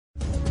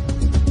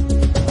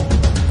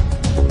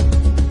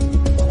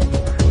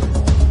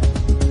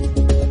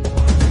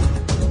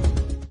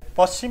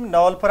पश्चिम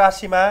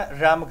नवलपरासीमा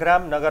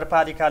रामग्राम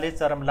नगरपालिकाले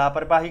चरम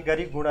लापरवाही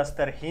गरी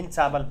गुणस्तरहीन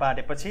चामल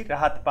बाँडेपछि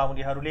राहत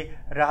पाउनेहरूले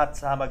राहत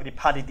सामग्री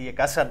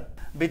फालिदिएका छन्।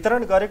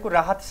 वितरण गरेको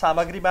राहत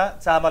सामग्रीमा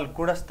चामल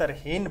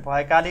गुणस्तरहीन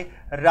भएकाले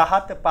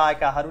राहत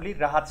पाएकाहरूले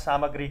राहत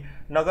सामग्री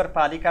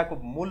नगरपालिकाको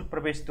मूल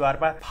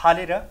प्रवेशद्वारमा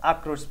फालेर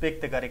आक्रोश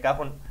व्यक्त गरेका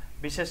हुन्।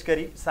 विशेष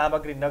गरी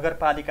सामग्री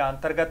नगरपालिका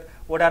अन्तर्गत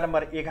वडा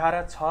नम्बर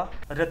 11, 6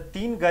 र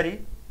 3 गरी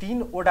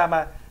 3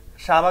 वडामा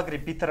सामग्री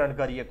वितरण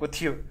गरिएको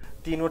थियो।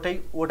 तीनवटै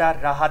वडा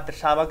राहत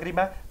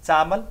सामग्रीमा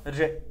चामल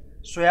र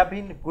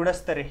सोयाबिन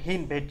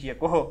गुणस्तरहीन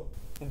भेटिएको हो।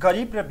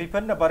 गरिब र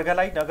विपन्न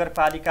वर्गलाई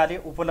नगरपालिकाले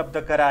उपलब्ध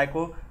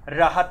गराएको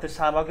राहत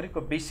सामग्रीको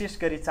विशेष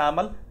गरी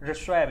चामल र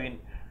सोयाबिन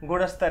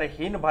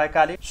गुणस्तरहीन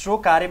भएकाले सो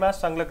कार्यमा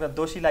संलग्न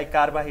दोषीलाई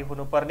कारबाही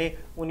हुनुपर्ने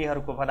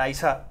उनीहरूको भनाइ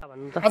छ।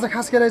 आज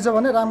खास के रहेछ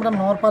भने रामग्राम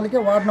नगरपालिका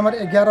वार्ड नम्बर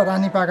 11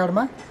 रानी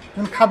पागडमा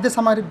जुन खाद्य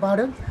सामग्री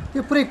बाँड्यो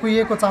त्यो पुरै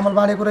कुहिएको चामल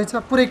बाँडेको रहेछ।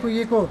 पुरै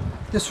कुहिएको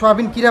त्यो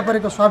सोयाबिन किरा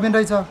परेको सोयाबिन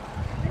रहेछ।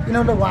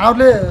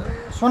 उहाँहरूले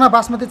सोना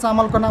बासमती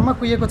चामलको नाममा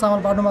कुहिएको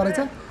चामल बाँड्नुमा रहेछ।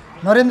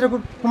 नरेन्द्र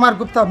कुमार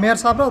गुप्ता मेयर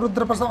साहब र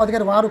रुद्रप्रसाद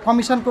अधिकारी उहाँहरू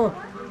कमिसनको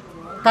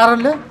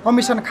कारणले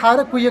कमिसन खाएर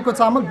कुहिएको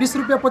चामल 20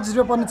 रुपियाँ 25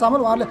 रुपियाँ पर्ने चामल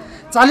उहाँहरूले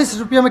 40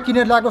 रुपियाँमा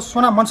किनेर ल्याएको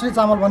सोना मन्सली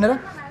चामल भनेर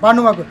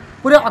बाँड्नुभएको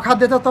पुरै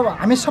अखाद्य त। तब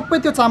हामी सबै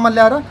त्यो चामल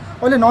ल्याएर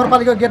अहिले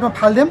नगरपालिका गेटमा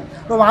फालिदियौँ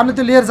र उहाँहरूले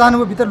त्यो लिएर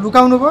जानुभयो, भित्र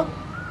लुकाउनु भयो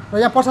र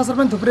यहाँ प्रशासन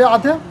पनि थुप्रै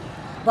आथ्यो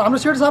र हाम्रो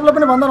सेठ साहबलाई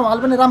पनि भन्दा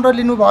उहाँले पनि राम्रो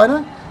लिनु भएन।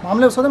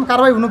 हामीले सधैँ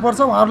कारबाही हुनुपर्छ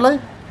उहाँहरूलाई,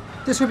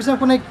 त्यसको विषयमा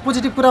कुनै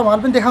पोजिटिभ कुरा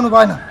उहाँले पनि देखाउनु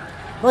भएन।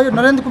 र यो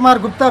नरेन्द्र कुमार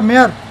गुप्ता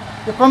मेयर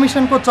यो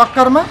कमिसनको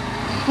चक्करमा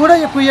पुरै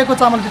यो कुहिएको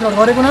चामल वितरण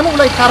गरेको हुनाले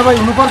उसलाई कारबाही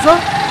हुनुपर्छ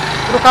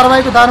र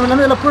कारबाहीको दायरामा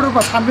यसलाई पूर्ण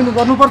रूपमा छानबिन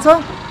गर्नुपर्छ।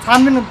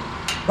 छानबिन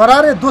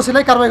गराएर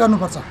दोषीलाई कारबाही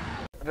गर्नुपर्छ।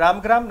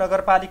 रामग्राम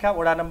नगरपालिका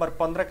वडा नम्बर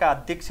 15 का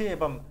अध्यक्ष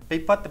एवं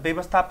विपद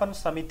व्यवस्थापन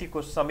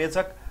समितिको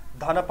संयोजक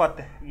धनपत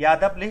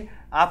यादवले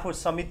आफू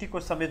समितिको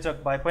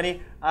संयोजक भए पनि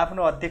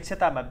आफ्नो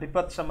अध्यक्षतामा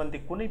विपद सम्बन्धी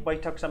कुनै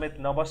बैठक समेत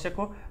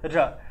नबसेको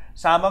र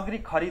सामग्री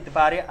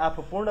खरिदबारे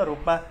आफू पूर्ण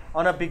रूपमा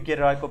अनभिज्ञ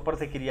रहेको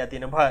प्रतिक्रिया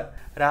दिनुभयो।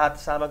 राहत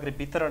सामग्री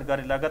वितरण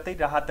गरे लगत्तै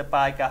राहत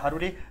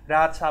पाएकाहरूले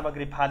राहत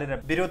सामग्री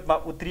फालेर विरोधमा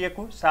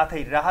उत्रिएको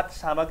साथै राहत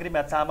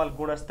सामग्रीमा चामल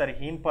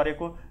गुणस्तरहीन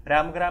परेको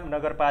रामग्राम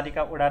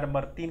नगरपालिका वडा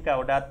नम्बर 3 का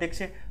वडा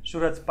अध्यक्ष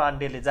सुरज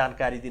पाण्डेले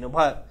जानकारी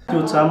दिनुभयो।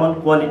 त्यो चामल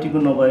क्वालिटीको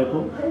नभएको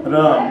र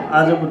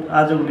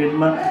आजको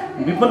डेटमा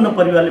विपन्न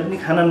परिवारले पनि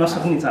खान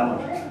नसक्ने चामल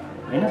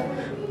हैन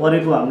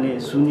परेको हामीले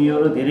सुनियो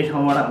र धेरै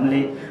ठाउँबाट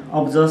हामीले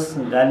अब्जस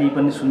गाली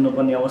पनि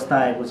सुन्नुपर्ने अवस्था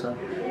आएको छ।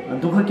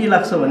 दुःख के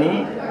लाग्छ भने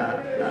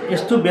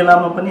यस्तो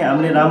बेलामा पनि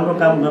हामीले राम्रो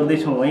काम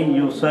गर्दैछौँ है,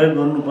 यो सहयोग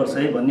गर्नुपर्छ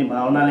है भन्ने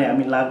भावनाले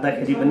हामी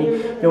लाग्दाखेरि पनि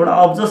एउटा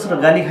अब्जस र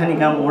गाली खाने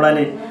काम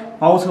वडाले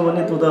पाउँछ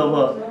भने त्यो त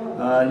अब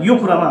यो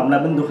कुरामा हामीलाई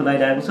पनि दुःख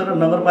लागिरहेको छ। र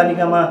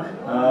नगरपालिकामा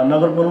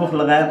नगर प्रमुख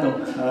लगायत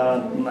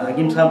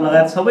हाकिम साहब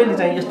लगायत सबैले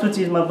चाहिँ यस्तो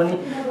चिजमा पनि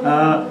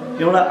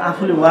एउटा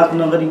आफूले वाक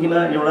नगरिकन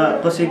एउटा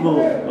कसैको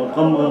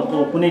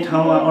कुनै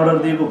ठाउँमा अर्डर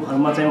दिएको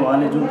भरमा चाहिँ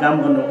उहाँले जुन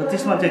काम गर्नुभयो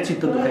त्यसमा चाहिँ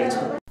चित्त दुखाइ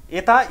छ।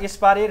 यता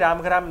यसबारे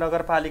रामग्राम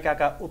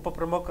नगरपालिकाका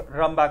उपप्रमुख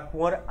रम्बा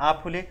कुँवर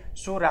आफूले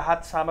सो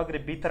राहत सामग्री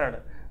वितरण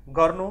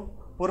गर्नु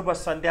पूर्व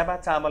सन्ध्यामा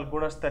चामल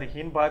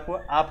गुणस्तरहीन भएको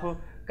आफू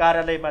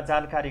कार्यालयमा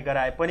जानकारी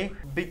गराए पनि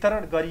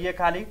वितरण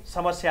गरिएकाले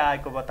समस्या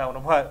आएको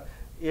बताउनुभयो।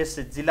 यस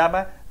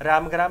जिल्लामा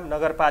रामग्राम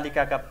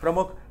नगरपालिकाका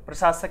प्रमुख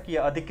प्रशासकीय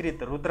अधिकृत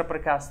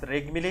रुद्रप्रकाश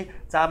रेग्मीले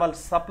चामल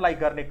सप्लाई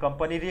गर्ने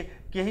कम्पनीले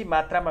केही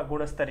मात्रामा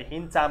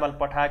गुणस्तरहीन चामल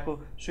पठाएको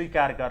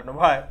स्वीकार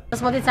गर्नुभयो।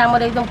 बासमती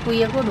चामल एकदम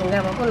कुहिएको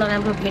ढुङ्गा भएको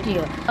नराम्रो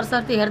भेटियो।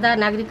 सरसर्ती हेर्दा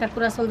नागरिकका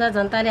कुरा सुन्दा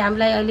जनताले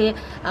हामीलाई अहिले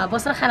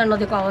बस्न खान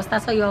नदिएको अवस्था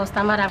छ। यो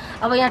अवस्थामा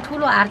अब यहाँ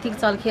ठुलो आर्थिक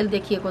चलखेल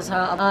देखिएको छ।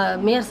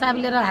 मेयर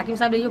साहबले र हाकिम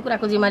साहबले यो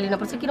कुराको जिम्मा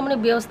लिनुपर्छ, किनभने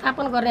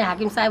व्यवस्थापन गर्ने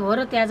हाकिम साहब हो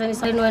र त्यहाँ चाहिँ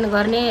कार्यान्वयन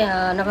गर्ने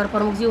नगर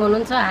प्रमुखज्यू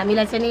हुनुहुन्छ।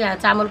 हामीलाई चाहिँ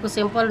चामलको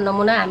सेम्पल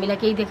नमुना हामीलाई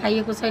केही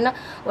देखाइएको छैन।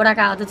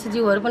 वडाका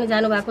अध्यक्षज्यूहरू पनि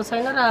जानुभएको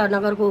छैन र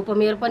नगरको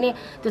उपमेयर पनि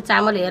त्यो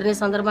चामल हेर्ने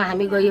सन्दर्भमा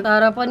हामी गयो।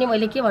 तर पनि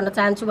मैले के भन्न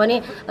चाहन्छु भने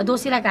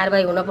दोषीलाई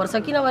कारबाही हुनुपर्छ,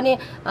 किनभने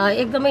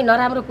एकदमै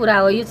नराम्रो कुरा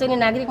हो यो चाहिँ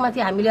नागरिकमाथि।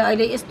 हामीले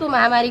अहिले यस्तो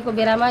महामारीको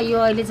बेलामा यो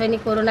अहिले चाहिँ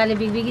कोरोनाले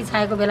बिगबिगी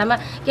छाएको बेलामा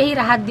केही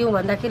राहत दिउँ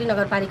भन्दाखेरि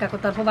नगरपालिकाको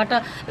तर्फबाट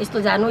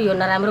यस्तो जानु यो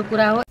नराम्रो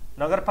कुरा हो।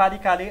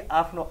 नगरपालिकाले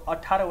आफ्नो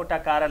 18 वटा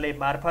कार्यालय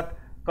मार्फत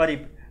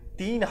करिब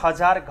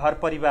 3000 घर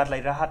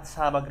परिवारलाई राहत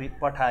सामग्री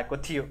पठाएको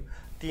थियो।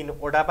 3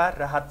 वडामा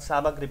राहत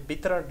सामग्री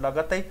वितरण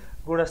लगत्तै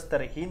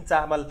गुणस्तरहीन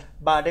चामल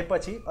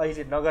बाँडेपछि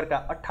अहिले नगरका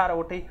 18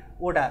 वटै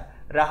वडा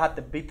राहत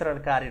वितरण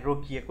कार्य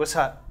रोकिएको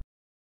छ।